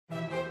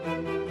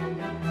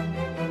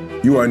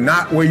You are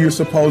not where you're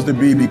supposed to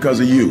be because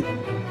of you.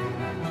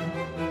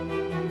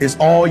 It's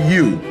all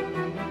you.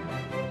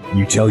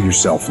 You tell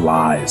yourself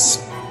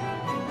lies,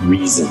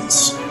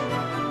 reasons.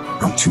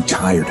 I'm too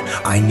tired.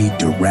 I need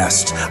to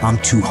rest. I'm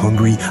too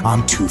hungry.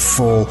 I'm too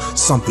full.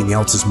 Something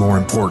else is more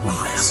important.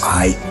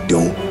 I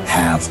don't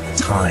have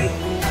time.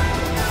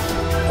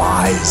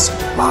 Lies,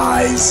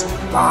 lies,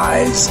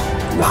 lies,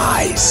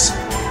 lies.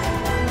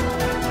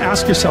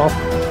 Ask yourself,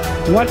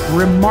 what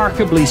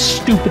remarkably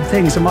stupid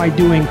things am I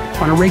doing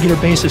on a regular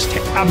basis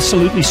to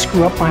absolutely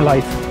screw up my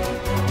life?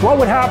 What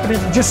would happen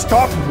if you just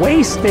stopped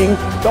wasting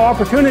the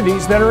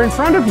opportunities that are in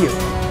front of you?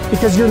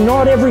 Because you're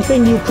not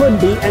everything you could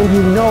be, and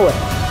you know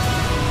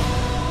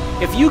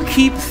it. If you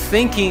keep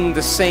thinking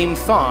the same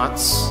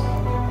thoughts,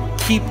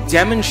 keep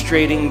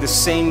demonstrating the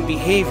same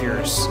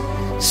behaviors,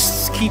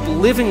 keep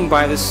living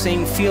by the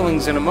same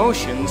feelings and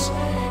emotions,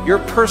 your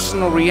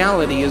personal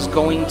reality is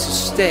going to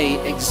stay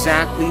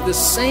exactly the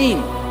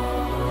same.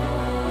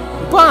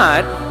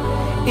 But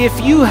if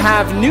you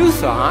have new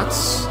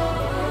thoughts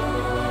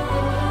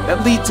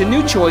that lead to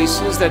new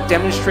choices, that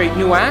demonstrate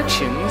new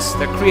actions,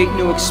 that create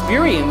new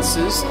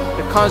experiences,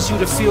 that cause you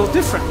to feel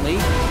differently,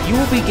 you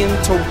will begin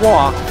to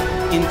walk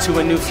into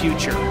a new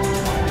future.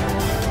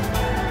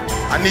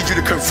 I need you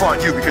to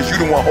confront you because you're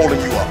the one holding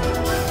you up.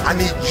 I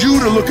need you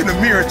to look in the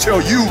mirror and tell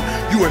you,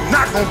 you are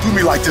not going to do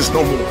me like this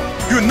no more.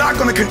 You're not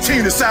going to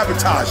continue to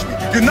sabotage me.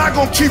 You're not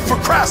going to keep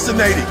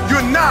procrastinating.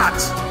 You're not.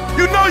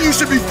 You know you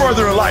should be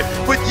further in life,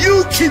 but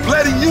you keep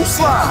letting you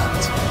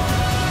slide.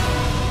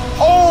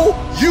 Hold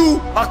you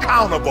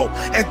accountable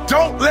and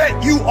don't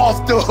let you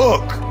off the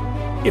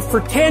hook. If for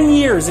 10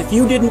 years, if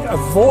you didn't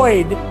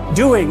avoid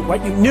doing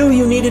what you knew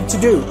you needed to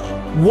do,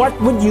 what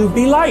would you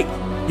be like?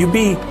 You'd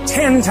be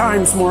 10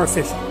 times more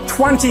efficient,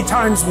 20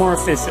 times more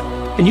efficient.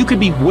 And you could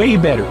be way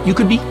better. You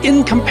could be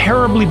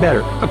incomparably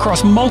better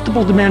across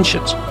multiple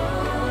dimensions.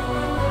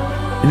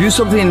 Do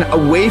something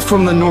away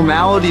from the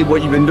normality of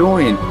what you've been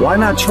doing. Why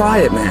not try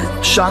it,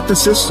 man? Shock the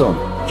system.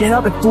 Get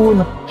up at 4 in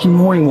the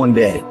morning one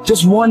day,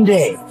 just one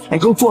day,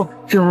 and go for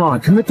a run.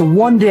 Commit to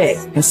one day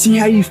and see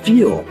how you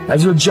feel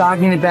as you're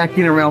jogging it back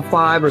in around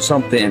 5 or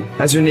something,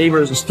 as your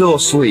neighbors are still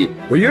asleep.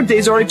 Well, your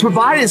day's already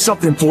provided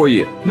something for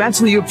you.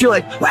 Mentally, you feel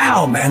like,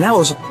 wow, man, that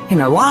was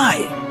a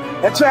lie.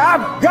 And say,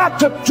 I've got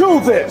to do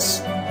this.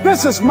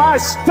 This is my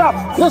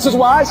stuff. This is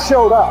why I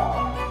showed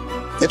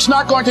up. It's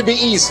not going to be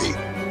easy.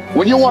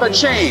 When you want to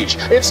change,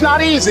 it's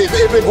not easy.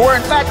 If it were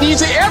in fact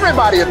easy,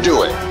 everybody would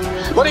do it.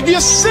 But if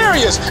you're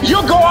serious,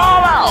 you'll go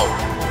all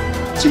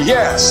out. So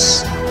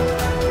yes,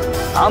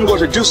 I'm going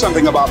to do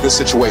something about this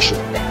situation.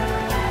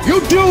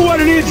 You do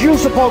what it is you're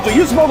supposed to.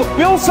 You're supposed to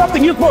build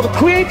something. You're supposed to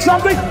create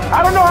something.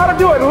 I don't know how to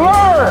do it.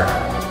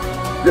 Learn.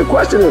 The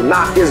question is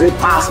not, is it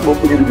possible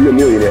for you to be a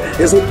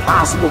millionaire? Is it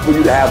possible for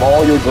you to have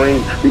all your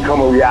dreams become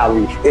a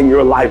reality in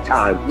your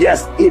lifetime?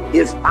 Yes, it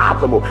is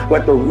possible.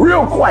 But the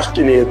real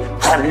question is,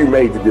 have you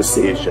made the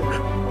decision?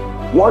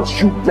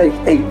 Once you make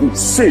a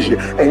decision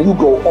and you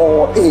go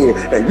all in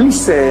and you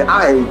say,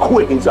 I ain't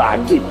quitting till I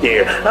get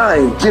there. I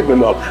ain't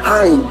giving up.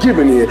 I ain't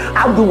giving in.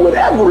 I'll do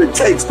whatever it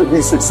takes to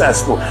be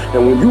successful.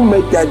 And when you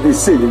make that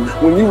decision,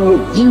 when you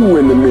look you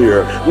in the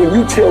mirror, when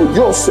you tell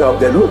yourself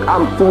that, look,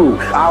 I'm through,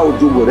 I'll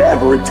do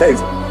whatever it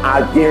takes,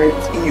 I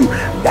guarantee you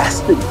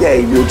that's the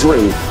day your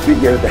dream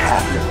begins to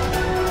happen.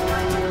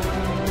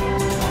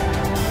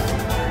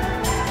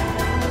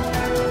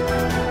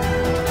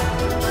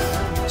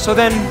 So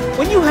then,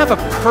 when you have a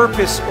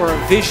purpose or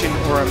a vision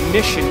or a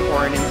mission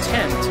or an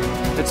intent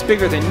that's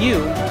bigger than you,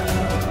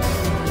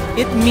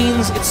 it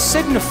means it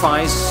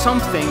signifies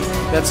something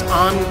that's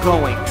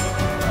ongoing.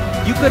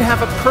 You could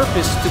have a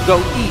purpose to go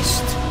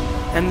east,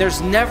 and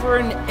there's never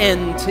an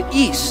end to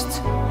east.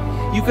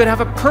 You could have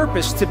a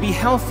purpose to be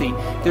healthy.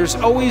 There's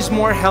always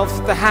more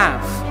health to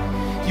have.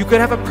 You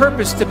could have a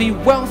purpose to be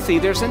wealthy.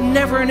 There's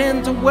never an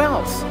end to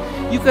wealth.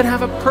 You could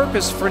have a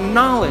purpose for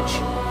knowledge,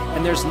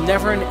 and there's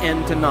never an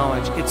end to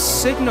knowledge. It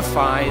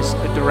signifies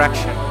a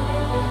direction.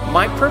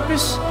 My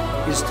purpose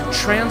is to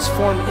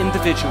transform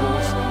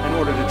individuals in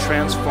order to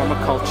transform a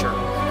culture.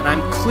 And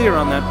I'm clear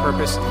on that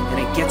purpose, and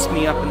it gets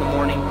me up in the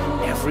morning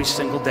every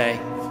single day.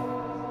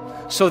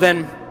 So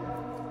then,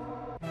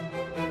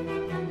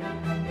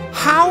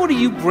 how do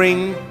you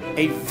bring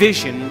a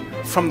vision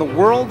from the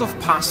world of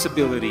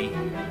possibility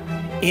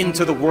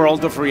into the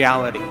world of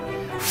reality?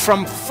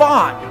 From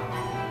thought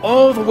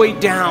all the way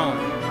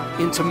down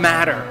into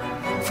matter,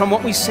 from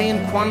what we say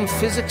in quantum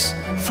physics,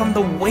 from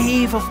the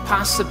wave of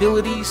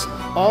possibilities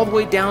all the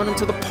way down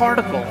into the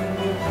particle,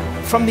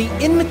 from the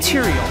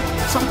immaterial,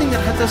 something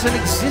that doesn't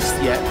exist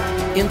yet,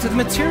 into the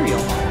material,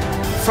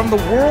 from the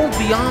world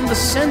beyond the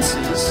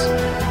senses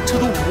to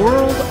the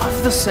world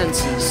of the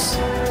senses.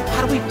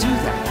 How do we do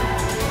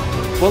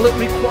that? Well, it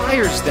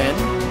requires then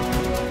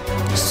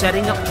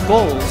setting up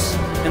goals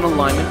in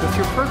alignment with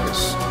your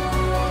purpose.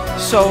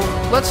 So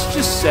let's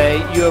just say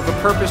you have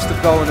a purpose to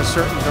go in a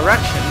certain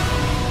direction.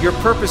 Your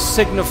purpose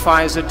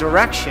signifies a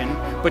direction,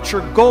 but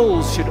your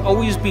goals should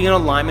always be in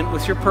alignment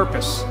with your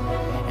purpose.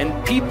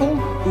 And people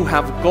who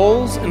have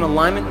goals in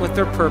alignment with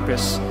their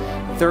purpose,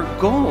 Their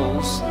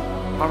goals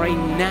are a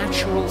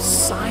natural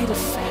side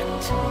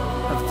effect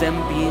of them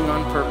being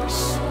on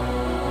purpose.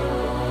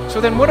 So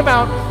then what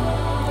about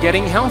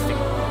getting healthy?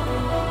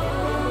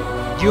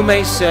 You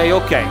may say,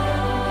 okay,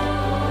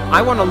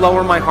 I want to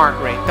lower my heart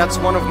rate. That's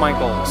one of my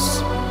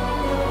goals.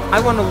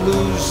 I want to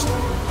lose,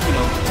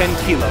 10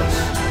 kilos.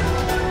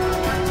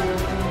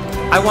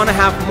 I want to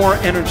have more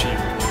energy.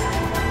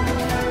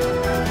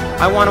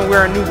 I want to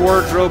wear a new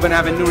wardrobe and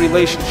have a new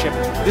relationship.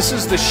 This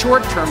is the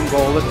short-term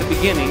goal at the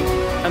beginning,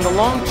 and the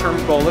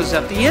long-term goal is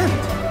at the end.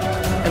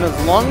 And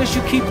as long as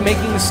you keep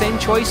making the same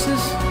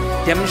choices,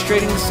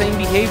 demonstrating the same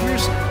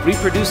behaviors,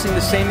 reproducing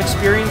the same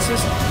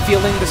experiences,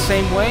 feeling the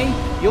same way,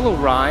 you'll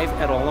arrive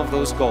at all of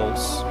those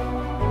goals.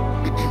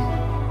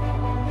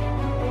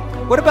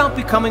 What about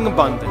becoming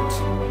abundant?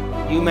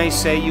 You may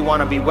say you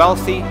want to be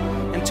wealthy,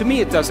 and to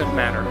me it doesn't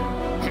matter.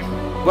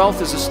 Wealth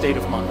is a state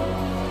of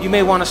mind. You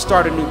may want to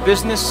start a new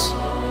business.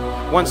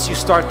 Once you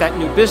start that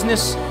new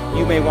business,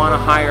 you may want to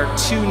hire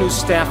 2 new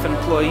staff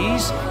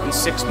employees in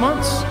 6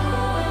 months.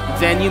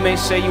 Then you may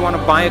say you want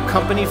to buy a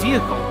company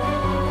vehicle.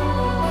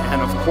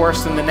 And of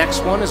course, then the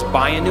next one is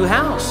buy a new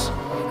house.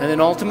 And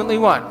then ultimately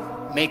what?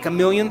 Make $1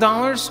 million?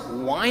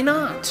 Why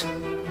not?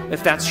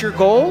 If that's your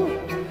goal,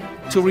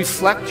 to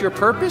reflect your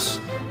purpose,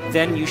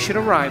 then you should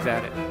arrive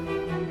at it.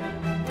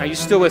 Are you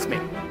still with me?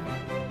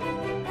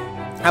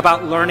 How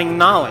about learning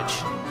knowledge?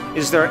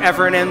 Is there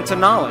ever an end to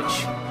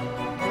knowledge?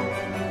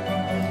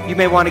 You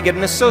may want to get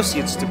an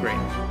associate's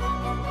degree.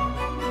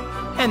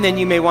 And then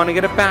you may want to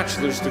get a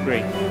bachelor's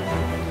degree.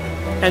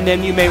 And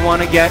then you may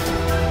want to get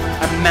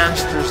a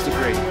master's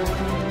degree.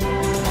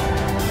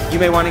 You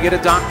may want to get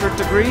a doctorate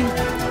degree.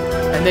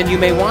 And then you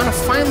may want to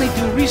finally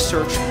do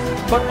research.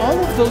 But all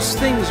of those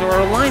things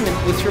are in alignment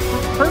with your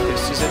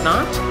purpose, is it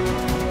not?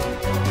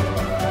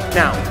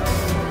 Now,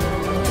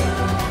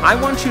 I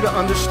want you to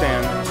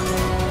understand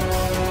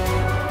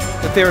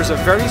that there is a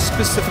very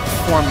specific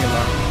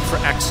formula for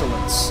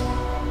excellence.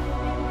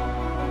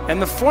 And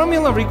the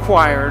formula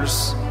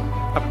requires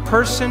a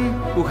person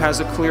who has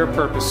a clear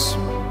purpose.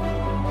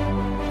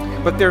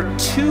 But there are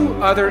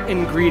 2 other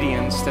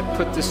ingredients that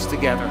put this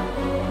together.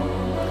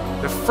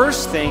 The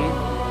first thing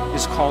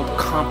is called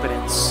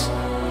competence.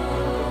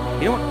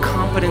 You know what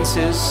competence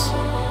is?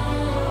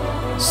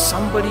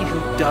 Somebody who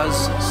does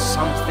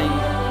something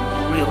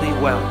really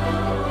well.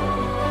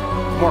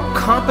 The more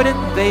competent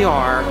they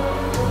are,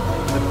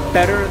 the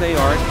better they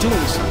are at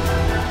doing something.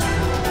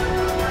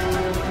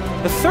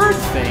 The third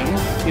thing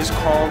is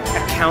called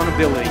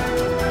accountability.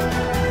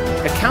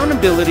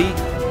 Accountability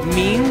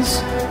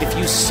means if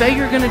you say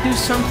you're going to do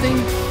something,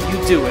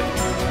 you do it.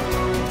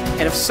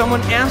 And if someone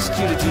asks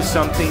you to do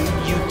something,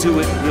 you do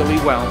it really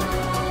well.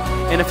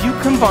 And if you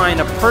combine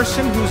a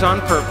person who's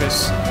on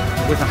purpose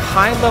with a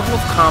high level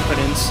of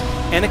competence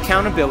and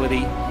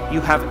accountability, you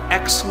have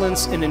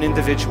excellence in an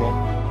individual.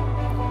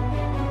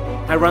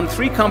 I run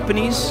 3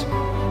 companies,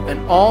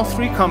 and all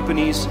 3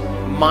 companies,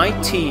 my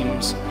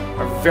teams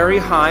are very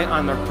high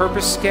on their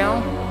purpose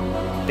scale.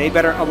 They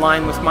better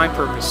align with my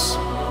purpose.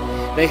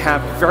 They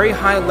have very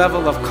high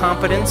level of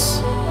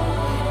competence,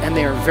 and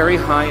they are very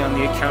high on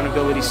the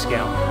accountability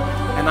scale.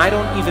 And I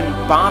don't even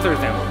bother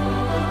them.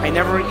 I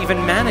never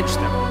even manage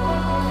them.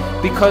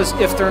 Because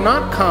if they're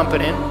not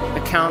competent,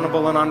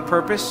 accountable, and on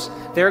purpose,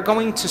 they're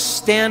going to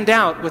stand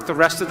out with the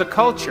rest of the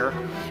culture,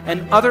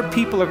 and other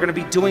people are going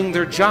to be doing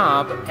their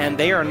job, and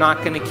they are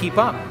not going to keep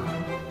up.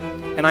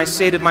 And I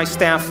say to my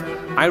staff,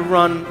 I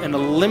run an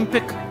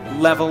Olympic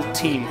level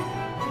team.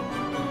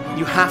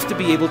 You have to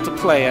be able to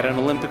play at an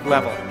Olympic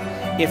level.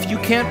 If you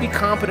can't be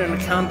competent and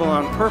accountable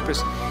on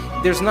purpose,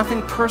 there's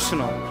nothing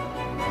personal.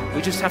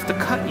 We just have to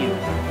cut you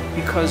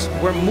because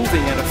we're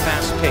moving at a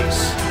fast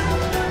pace.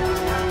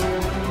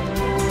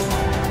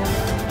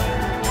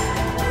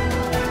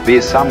 Be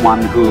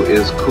someone who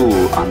is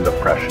cool under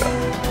pressure.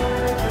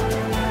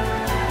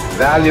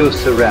 Value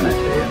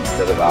serenity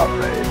instead of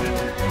outrage.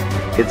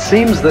 It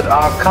seems that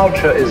our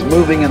culture is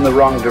moving in the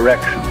wrong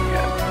direction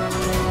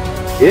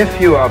here.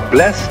 If you are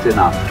blessed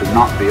enough to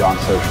not be on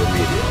social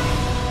media,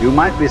 you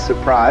might be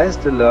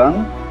surprised to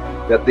learn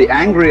that the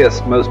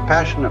angriest, most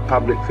passionate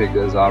public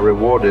figures are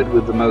rewarded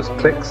with the most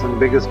clicks and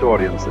biggest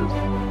audiences.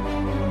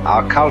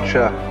 Our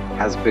culture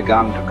has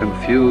begun to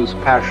confuse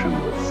passion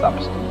with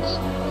substance,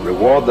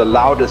 reward the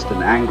loudest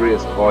and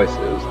angriest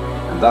voices,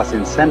 and thus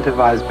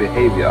incentivize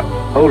behavior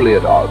wholly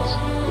at odds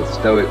with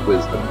Stoic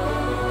wisdom.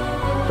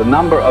 The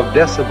number of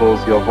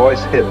decibels your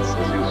voice hits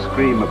as you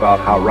scream about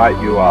how right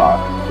you are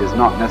is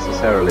not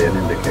necessarily an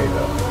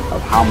indicator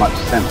of how much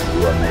sense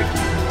you are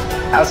making.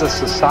 As a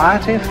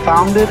society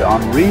founded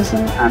on reason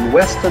and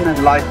Western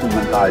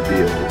Enlightenment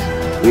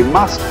ideals, we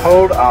must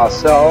hold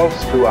ourselves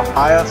to a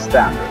higher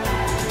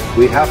standard.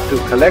 We have to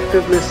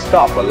collectively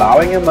stop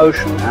allowing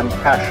emotion and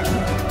passion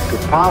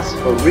to pass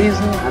for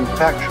reason and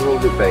factual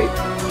debate.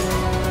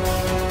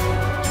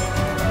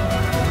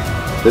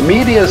 The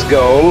media's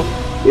goal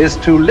is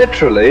to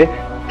literally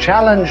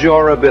challenge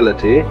your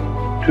ability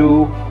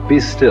to be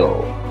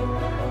still.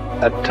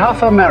 A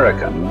tough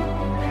American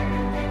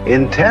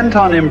intent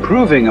on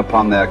improving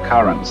upon their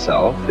current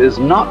self, is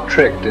not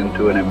tricked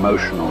into an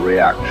emotional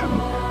reaction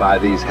by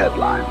these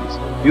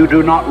headlines. You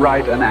do not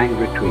write an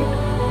angry tweet.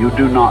 You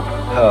do not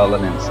hurl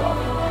an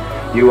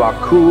insult. You are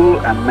cool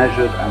and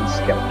measured and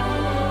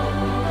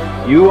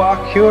skeptical. You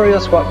are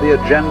curious what the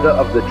agenda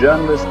of the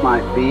journalist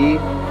might be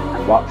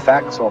and what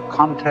facts or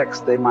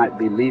context they might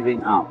be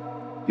leaving out.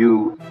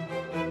 You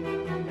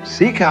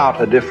seek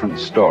out a different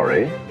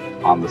story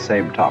on the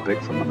same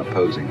topic from an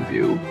opposing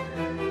view,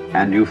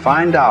 and you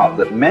find out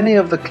that many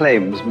of the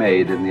claims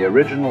made in the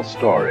original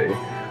story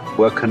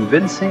were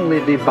convincingly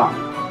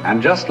debunked.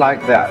 And just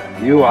like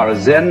that, you are a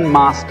Zen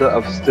master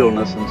of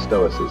stillness and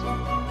stoicism.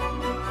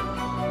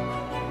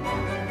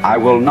 I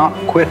will not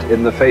quit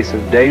in the face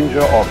of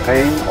danger or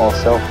pain or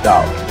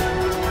self-doubt.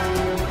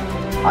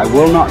 I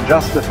will not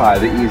justify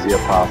the easier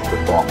path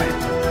before me.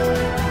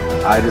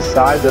 I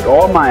decide that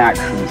all my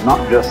actions,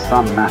 not just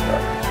some matter.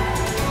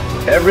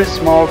 Every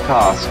small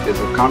task is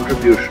a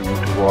contribution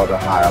toward a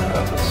higher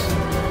purpose.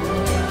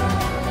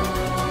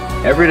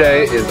 Every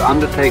day is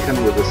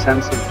undertaken with a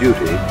sense of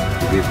duty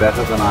to be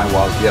better than I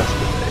was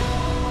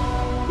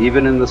yesterday,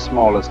 even in the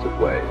smallest of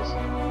ways.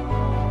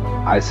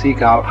 I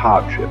seek out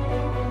hardship.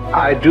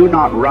 I do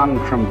not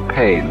run from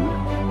pain,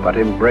 but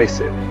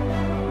embrace it,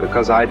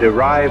 because I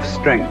derive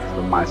strength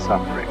from my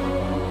suffering.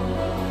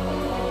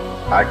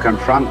 I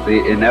confront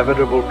the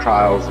inevitable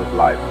trials of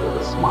life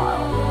with a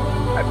smile.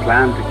 I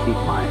plan to keep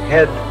my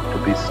head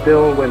to be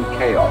still when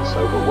chaos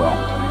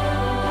overwhelms me.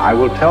 I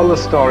will tell the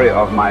story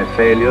of my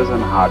failures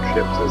and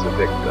hardships as a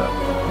victor,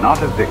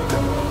 not a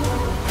victim.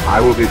 I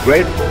will be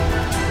grateful.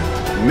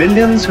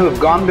 Millions who have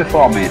gone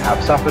before me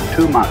have suffered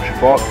too much,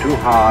 fought too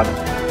hard,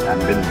 and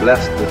been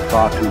blessed with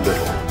far too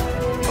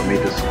little for me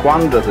to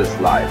squander this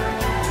life.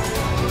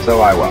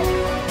 So I won't.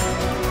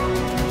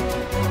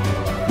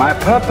 My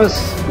purpose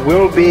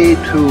will be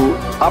to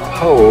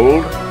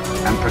uphold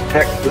and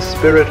protect the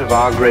spirit of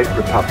our great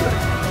republic,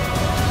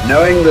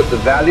 knowing that the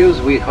values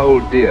we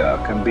hold dear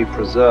can be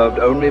preserved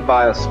only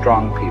by a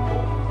strong people.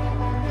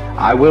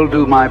 I will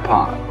do my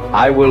part.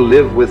 I will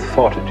live with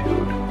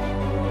fortitude.